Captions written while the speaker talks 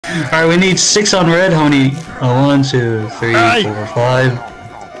Alright, we need 6 on red. How many? 1, 2, 3, 4, 5,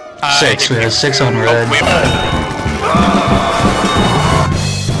 6. We have 6 on red. We're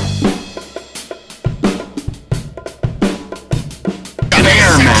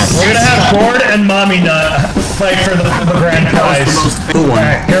gonna have Gord and Mommy Nut fight for the grand prize.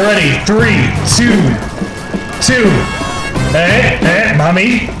 Alright, get ready. 3, 2, 2. Hey,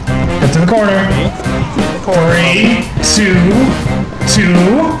 Mommy. Get to the corner. 3, 2, 2.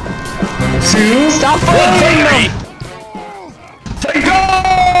 Stop fighting them! Fight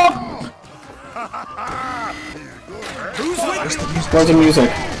off! Where's the music?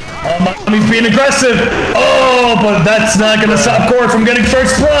 Oh, Mommy's being aggressive. Oh, but that's not gonna stop Gord from getting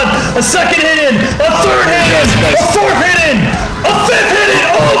first blood. A second hit in, a third hit in, a fourth hit in, a fifth hit in.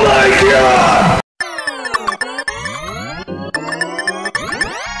 Oh my god!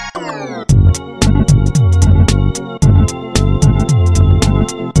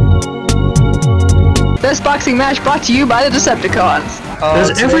 Best boxing match brought to you by the Decepticons.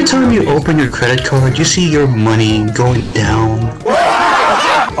 Because every time you open your credit card, you see your money going down.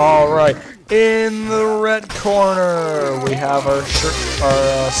 Alright, in the red corner, we have our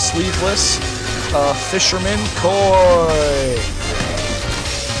sleeveless fisherman Koi.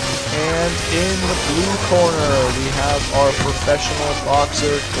 And in the blue corner, we have our professional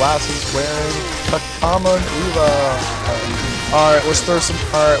boxer, glasses wearing Takama Uva. Alright, let's throw some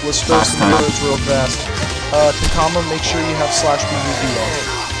words real fast. Takama, make sure you have /BUB on.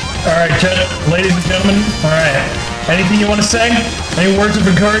 Alright, ladies and gentlemen, alright. Anything you want to say? Any words of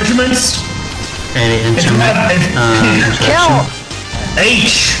encouragement? Any intimate Kill!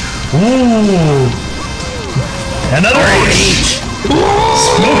 H! Ooh! Another H!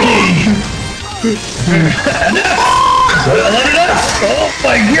 Smoky! An F! Another F! Oh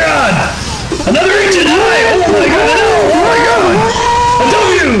my god! Another H and I! Oh my god! Oh my god! A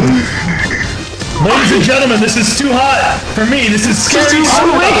W! Ladies and gentlemen, this is too hot for me. This is scary.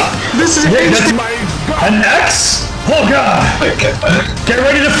 Oh wait! This is An X? Oh god! Get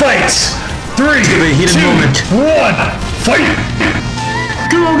ready to fight! 3, 2, 1, fight!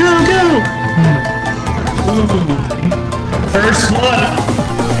 Go, go, go! First blood.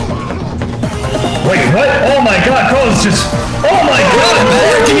 Wait, what? Oh my god, Carlos just... Oh my god,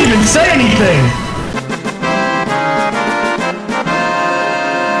 I can't even say anything!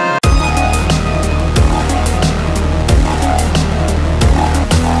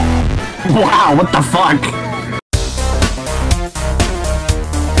 Wow, what the fuck?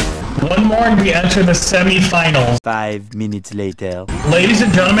 One more and we enter the semi-finals. 5 minutes later. Ladies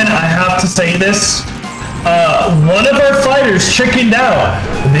and gentlemen, I have to say this. One of our fighters chickened out.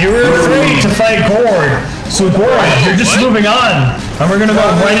 They were afraid to fight Gord. So Gord, you're just moving on. And we're gonna go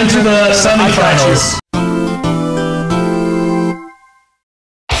right into the semi-finals.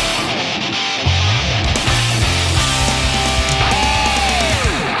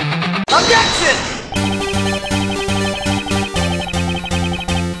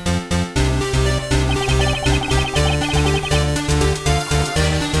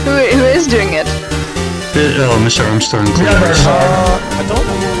 Who is doing it? Oh, Mr. Armstrong. Yeah, I don't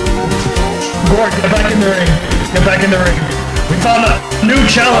know. Gord, get back in the ring. Get back in the ring. We found a new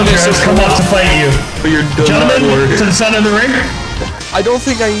challenger has come up to fight you. Gentlemen, to the center of the ring. I don't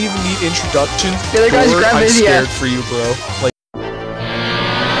think I even need introduction. The other guy's Gord, grabbing I'm his scared for you, bro. Like.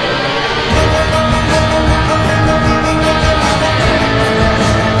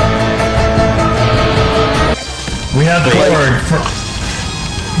 We have Gord.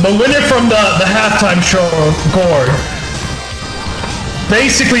 The winner from the halftime show, Gord.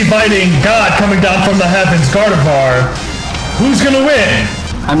 Basically fighting God coming down from the heavens, Gardevoir. Who's gonna win?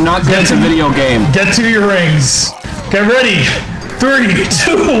 I'm not good at a video game. Get to your rings. Get ready. 3,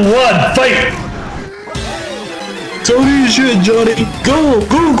 2, 1, fight! Tony shit, Johnny. Go,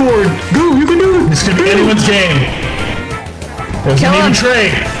 go, Gord. Go, you can do it. This could be anyone's game. There's an even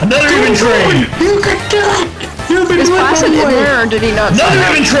trade. Another even trade. You can do it. Is Placid in there or did he not? Another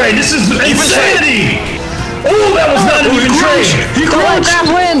even trade. This is insanity. Oh, that was not an even trade. He Go on, crouched. Grab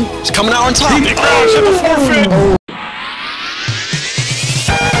win! It's coming out on top. He crouched at the forfeit.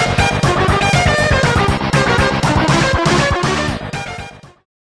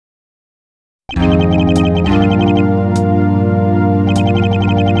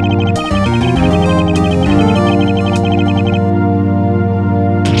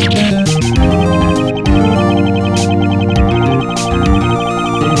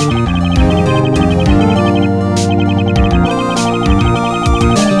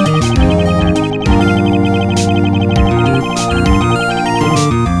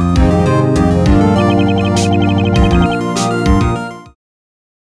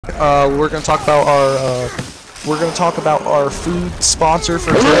 We're gonna talk about our food sponsor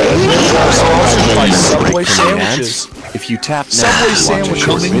for today. We're sponsored by Subway sandwiches. If you tap now, Subway sandwiches.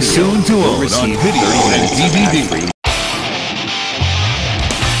 coming soon to own on video and DVD.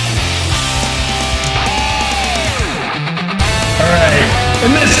 Alright,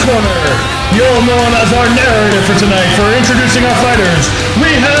 in this corner, you'll known as our narrative for tonight, for introducing our fighters,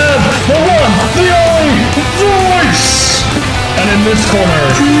 we have the one, the only, Voice! And in this corner,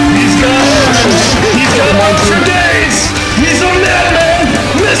 he's got arms for days! He's a madman,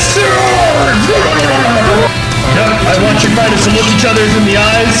 Mr. Org! Yep, I want your fighters to look each other in the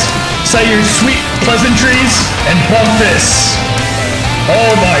eyes, say your sweet pleasantries, and bump fists.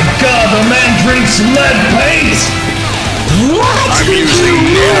 Oh my god, the man drinks lead paint! I'm using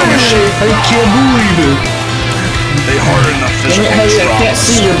nanomachine. I can't believe it. They harden the physical I can't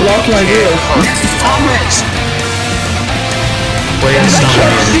see, you're blocking my view. Stop it! Wait, I stop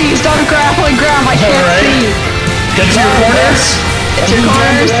can't it. see! Stop grappling Graham! I can't Alright. see! Get to your corners. Get your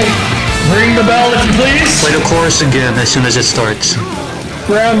corners! Ring the bell if you please. Play the chorus again as soon as it starts.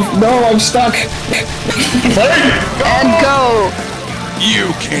 Graham, no, I'm stuck. Play. And go!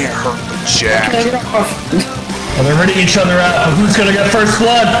 You can't hurt the Jack. Get off. Well, they're reading each other out. Who's gonna get first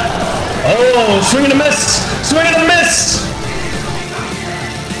blood? Oh, swing and a miss! Swing and a miss!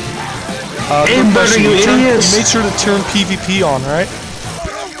 Good question. you You idiots. made sure to turn PvP on, right?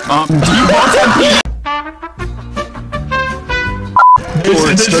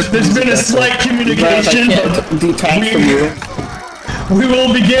 There's been a slight Graham, I communication. can't detach from you. We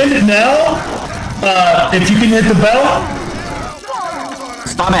will begin now. If you can hit the bell.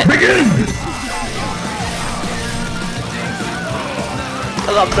 Stop it! Begin!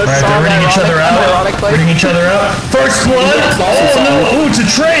 I love this Alright, song, they're reading each other out. ironically. Reading each other out. First blood! Oh no! Oh, it's a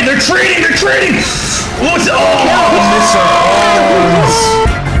trade! They're trading! They're trading! Oh, it's... Oh!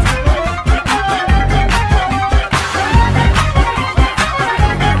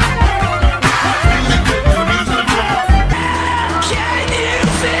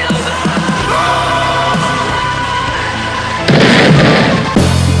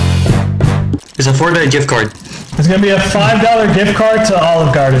 It's a $4 gift card. It's gonna be a $5 gift card to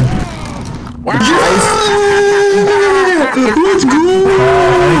Olive Garden. Let's go!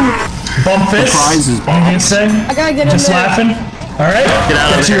 Bump fists. prize is Anything to say? I gotta get in Just there. laughing. Alright? Get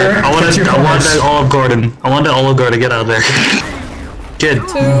out of there. I want that Olive Garden. I want that Olive Garden. Get out of there. Kid.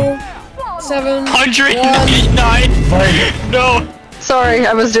 2, 7, 189. Fight. No. Sorry,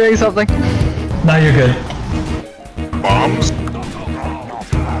 I was doing something. Now you're good. Bombs.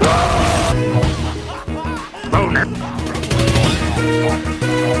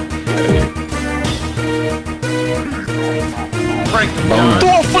 Frank.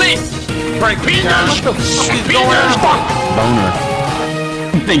 Don't flee. Frank. Boner.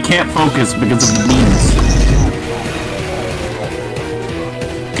 They can't focus because of the beams.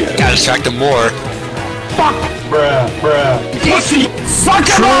 Gotta distract them more. Pussy! Fuck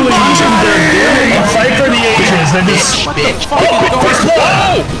him up! Truly, a fight for the ages. They're just... First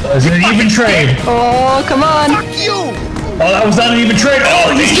blood! Is it an even trade? Oh, come on! Oh, that was not an even trade.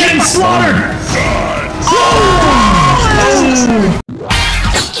 Oh, he's getting slaughtered!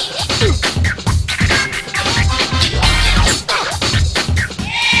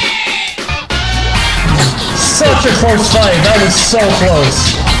 Such a close fight. That was so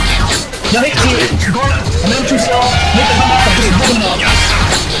close. 19. Announce yourself. Make the comeback. Just bring it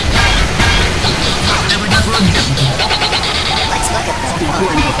up.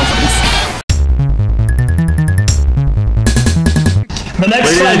 The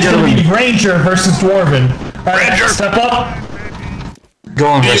next fight is going to be Ranger versus Dwarven. Alright, Ranger. step up. Go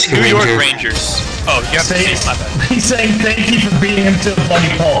on, Rescue New York Ranger. Rangers. Oh, you have to say my bad. He's saying thank you for beating him to a bloody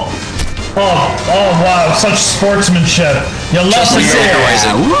pulp. Oh wow, such sportsmanship. You'll love to see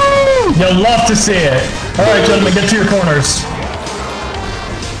it. You'll love to see it. Alright, gentlemen, get to your corners.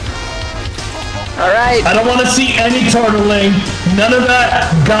 Alright. I don't want to see any turtling. None of that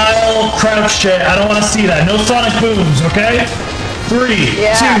guile, crouch shit. I don't want to see that. No sonic booms, okay? 3,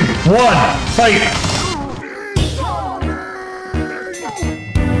 Yeah. 2, 1, fight.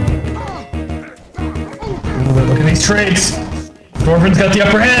 Look at these trades. Dwarven's got the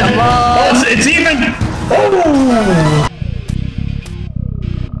upper hand. Oh, it's even. Oh!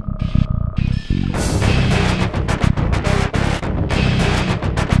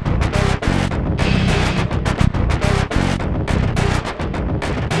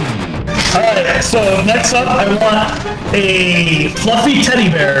 Alright, so next up I want a fluffy teddy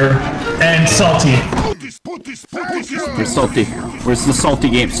bear and salty. Where's Salty? Where's the Salty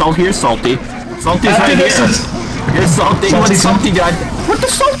game? Salt here, Salty. Salty's After right this here. is Here's Salty. What's Salty got? What the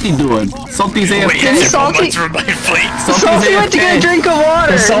Salty doing? Salty's AFK. Salty. Salty Went to get a drink of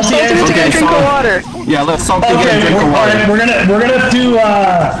water. Salty went to get a drink of water. Yeah, let's Salty get a drink of water. Alright, we're gonna do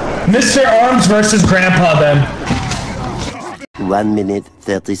Mr. Arms versus Grandpa then. 1 minute,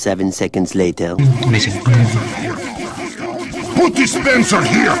 37 seconds later. Amazing. Put dispenser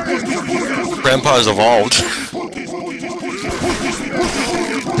here! Grandpa's evolved.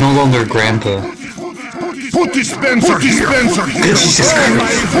 No longer Grandpa. Put dispenser here! Jesus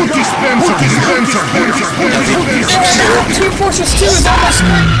Christ. Put dispenser here! 2 versus 2 is on my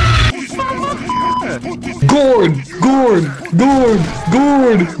screen. Gord!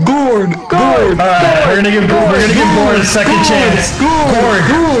 Alright, we're gonna give Gord a second chance.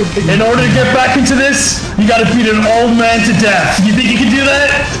 Gord, in order to get back into this, you gotta beat an old man to death. You think you can do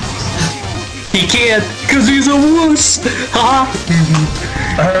that? He can't, cause he's a wuss! Haha!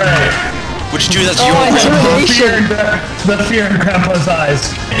 Alright. Would you do that to you? The fear in Grandpa's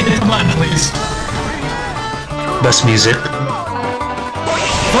eyes. Hit the button, please. Best music.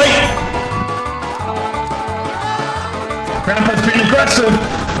 Fight! Grandpa's being aggressive.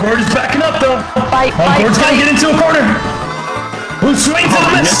 Gord is backing up though. Gord's gonna get into a corner. Who swings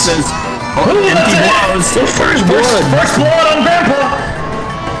and misses? That's it. First blood on Grandpa.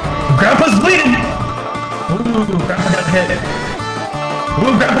 Grandpa's bleeding. Ooh, Grandpa got hit.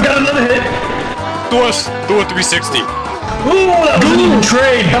 Ooh, Grandpa got another hit. Do a 360. Ooh, that was an even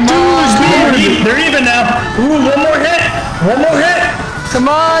trade. Dude, they're even now. Ooh, one more hit. Come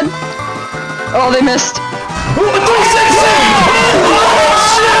on. Oh, they missed. Ooh, a 360. Oh,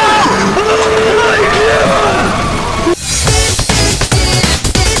 shit. Oh, my God.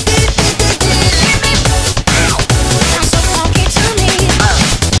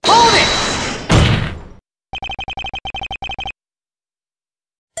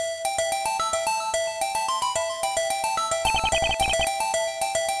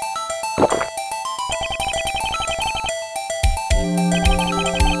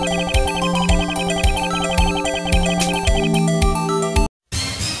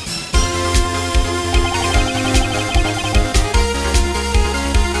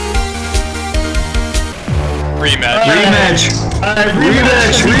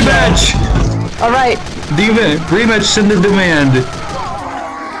 Rematch! Alright. Rematch, send the demand.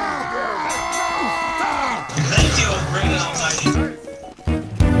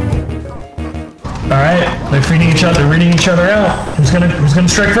 Alright, they're reading each other out. Who's gonna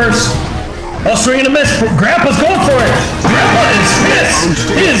strike first? Oh, swing and a miss. Grandpa's going for it. Grandpa is pissed.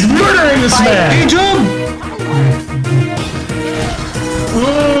 He is murdering this man. Hey, jump!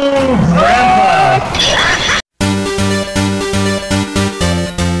 Ooh, Grandpa.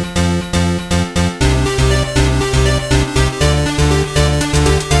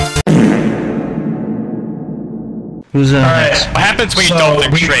 Who's next? What happens when you don't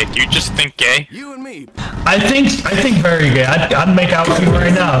think straight? Do you just think gay? You and me. I think very gay. I'd make out with you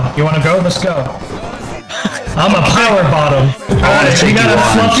right now. You wanna go? Let's go. I'm a power bottom. Alright, so you got a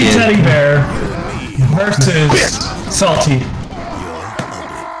fluffy teddy bear versus Salty.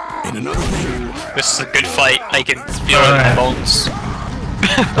 This is a good fight. I can feel it in my bones.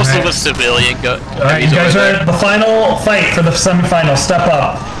 Also, the civilian go. Alright, you guys are at the final fight for the semifinal. Step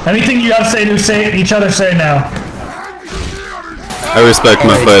up. Anything you gotta say to each other, say now. I respect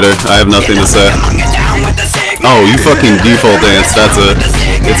my fighter. I have nothing to say. Oh, you fucking default dance. That's it.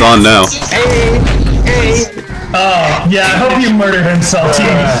 It's on now. Oh, yeah, I hope you murdered him, Salty.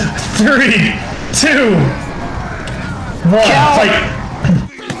 3, 2, 1, fight.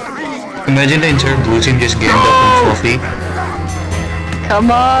 Imagine the entire blue team just ganged up on Fluffy.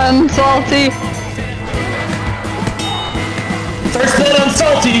 Come on, Salty. First blood on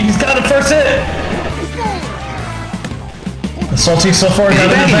Salty. He's got a first hit. Salty so far got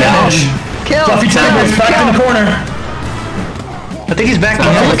an advantage. Fluffy teddy bear's back in the corner. I think he's back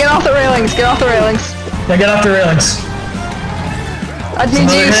on Get off the railings. Get off the railings. Yeah, get off the railings. That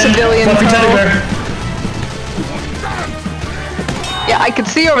means you civilian. Fluffy teddy bear. Yeah, I can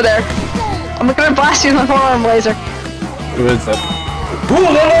see over there. I'm gonna blast you with my forearm laser. Who is that? Ooh,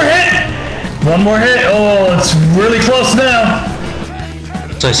 one more hit. Oh, it's really close now.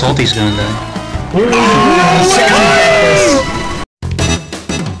 Looks like Salty's gonna die. Ooh, Salty.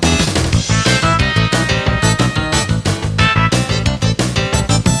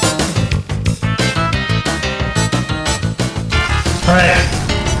 Alright.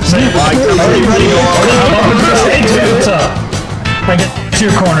 Are you ready? What's up? I get to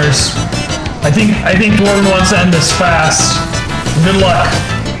your corners. I think Gordon wants to end this fast. Good luck.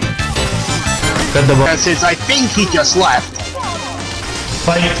 Since I think he just left.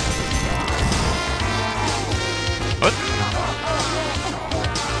 Fight.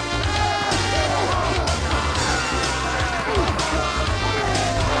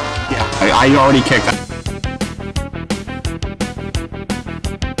 I already kicked.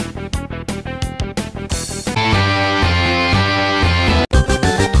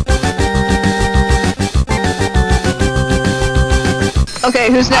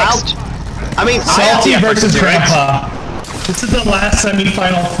 Okay, who's next? Salty versus Grandpa. This is the last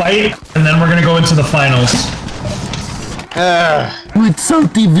semi-final fight, and then we're gonna go into the finals. Wait,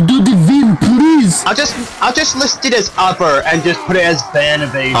 Salty, do the win, please. I'll just list it as upper and just put it as ban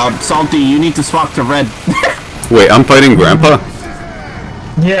evasion. Salty, you need to swap to red. Wait, I'm fighting Grandpa?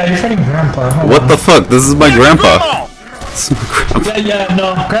 Yeah, you're fighting Grandpa. What the fuck? This is my grandpa. Yeah,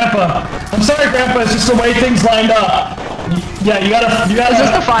 no, Grandpa. I'm sorry, Grandpa. It's just the way things lined up. Yeah, you gotta. Is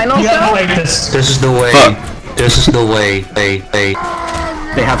this the finals? You gotta fight this. This is the way. This is the way. They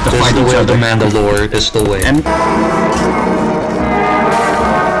have to this fight is the each way of other. the Mandalore. This is the way. And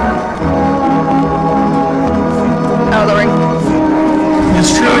Out of the ring.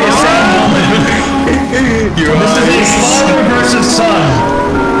 It's truly a sad moment. This is a father versus son.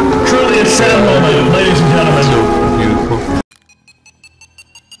 Truly a sad moment, ladies and gentlemen. So beautiful.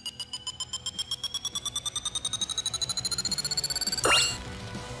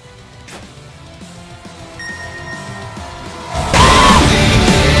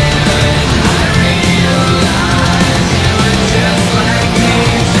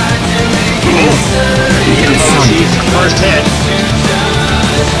 First hit.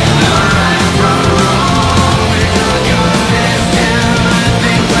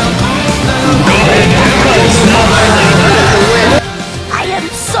 I am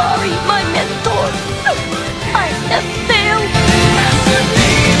sorry, my mentor. I have failed.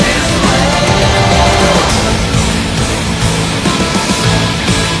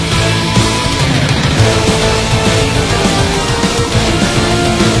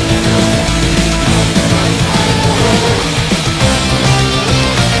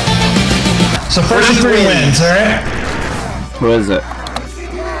 So first and 3 wins, alright? who is it?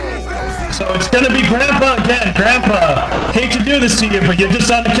 So it's gonna be Grandpa again. Grandpa, hate to do this to you, but you're just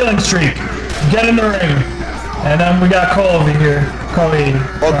on a killing streak. Get in the ring. And then we got Cole over here. Coley,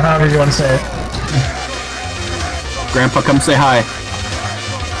 or however you want to say it. Grandpa, come say hi.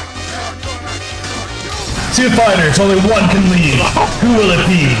 2 fighters, only one can lead. Who will it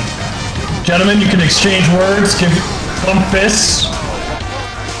be? Gentlemen, you can exchange words, give thumb fists.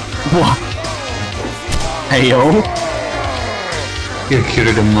 What? Hey yo. You're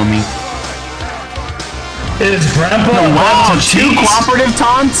cuter than mummy. Is Grandpa Wow, about to 2 cheat? cooperative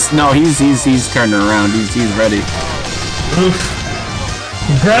taunts? No, he's turning around. He's ready. Oof.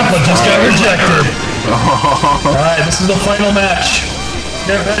 Grandpa just got rejected. Alright, this is the final match.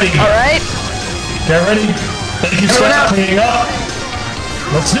 Get ready. Alright. Get ready. Thank you, Sweat, for cleaning up.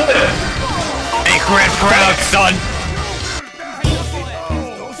 Let's do it. Make red proud, son.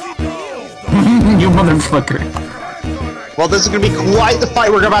 You motherfucker. Well, this is gonna be quite the fight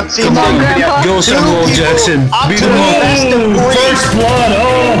we're about to see. Come on, Grandpa. Go Samuel Jackson. Beat him up. First blood.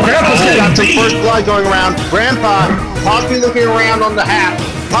 Oh, Grandpa's We got getting some beat. first blood going around. Grandpa, possibly looking around on the hat.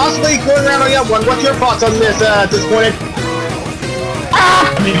 Possibly going around on the other one. What's your thoughts on this, disappointed?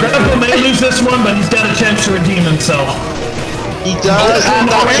 I mean, Grandpa may lose this one, but he's got a chance to redeem himself. He does have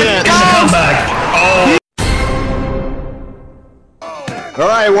that In the chance. comeback.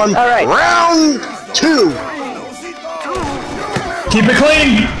 Alright, round 2. Keep it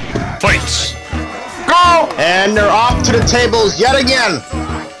clean. Fights. Go! And they're off to the tables yet again.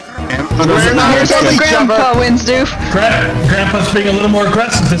 We're not Here's how the Grandpa wins, Doof. Grandpa's being a little more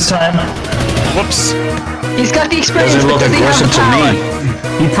aggressive this time. Whoops. He's got the experience, Doesn't but look does he have the aggressive to power?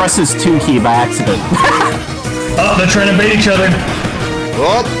 me. He presses 2 key by accident. Oh, they're trying to bait each other.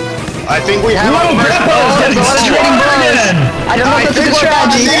 Oh, I think we have Whoa, a first Grandpa's There's getting a lot of strong trading blows. again. I don't know I if that's a think good we're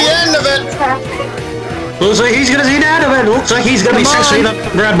about to strategy. see the end of it. Looks like he's gonna see the end of it. Looks like he's gonna be 6 feet up the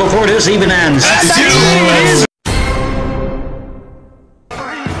ground before this even ends.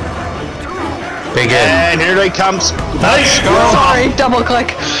 Big end. And here they comes. Nice. Sorry, double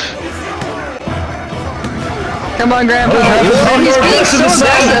click. Come on, Grandpa. Oh, He's being aggressive so as hell.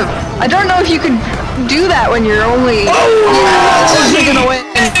 aggressive. I don't know if you could do that when you're only possibly gonna win.